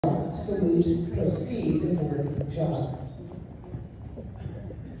salute, proceed, working jog.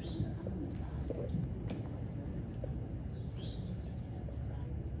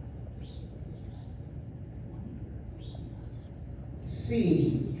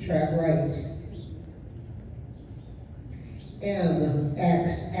 C, track right. M,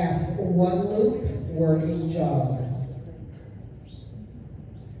 X, F, one loop, working jog.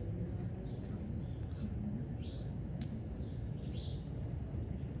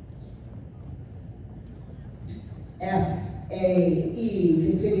 F, A,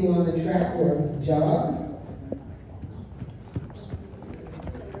 E, continue on the track, working jog.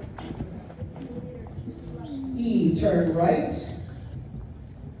 E, turn right.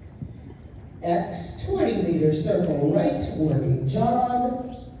 X, 20 meter circle right, working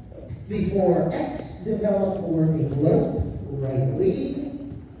jog. Before X, develop working loop, right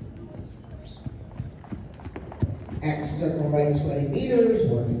lead. X, circle right 20 meters,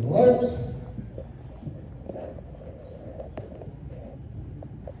 working loop.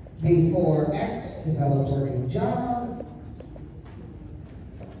 Before X, develop working jog.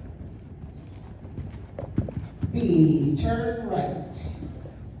 B, turn right.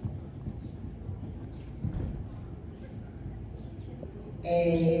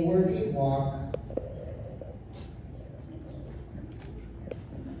 A, working walk.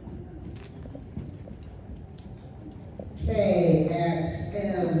 K, X,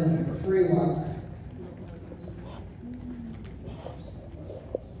 M, free walk.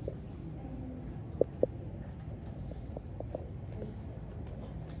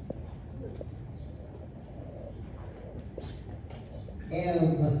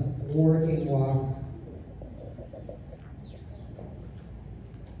 M, working walk.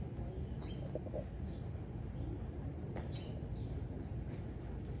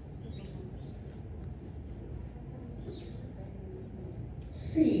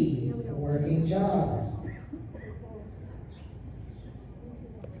 C, working jog.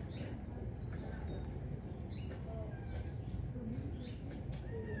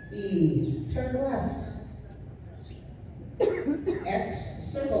 E, turn left.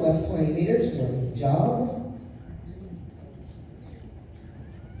 X, circle left 20 meters, working jog.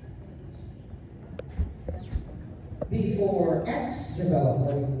 Before X, develop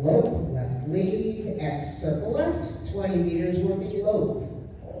working lope, left lead. X, circle left, 20 meters, working lope.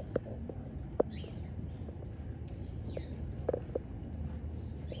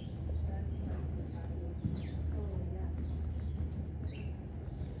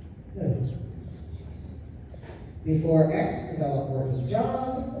 Good. Before X, develop working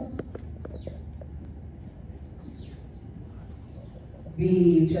jog.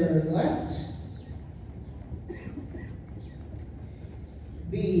 B, turn left.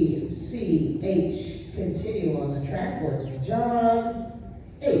 B, C, H, continue on the track, working jog.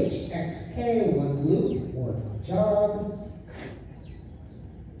 H, X, K, one loop, working jog.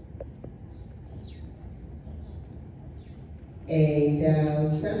 A,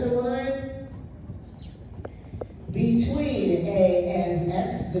 down center line. Between A and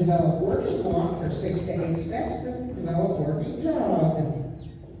X, develop working walk for 6 to 8 steps, then develop working jog.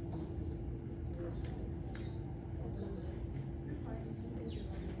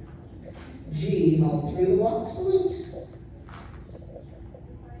 G, help through the walk, salute.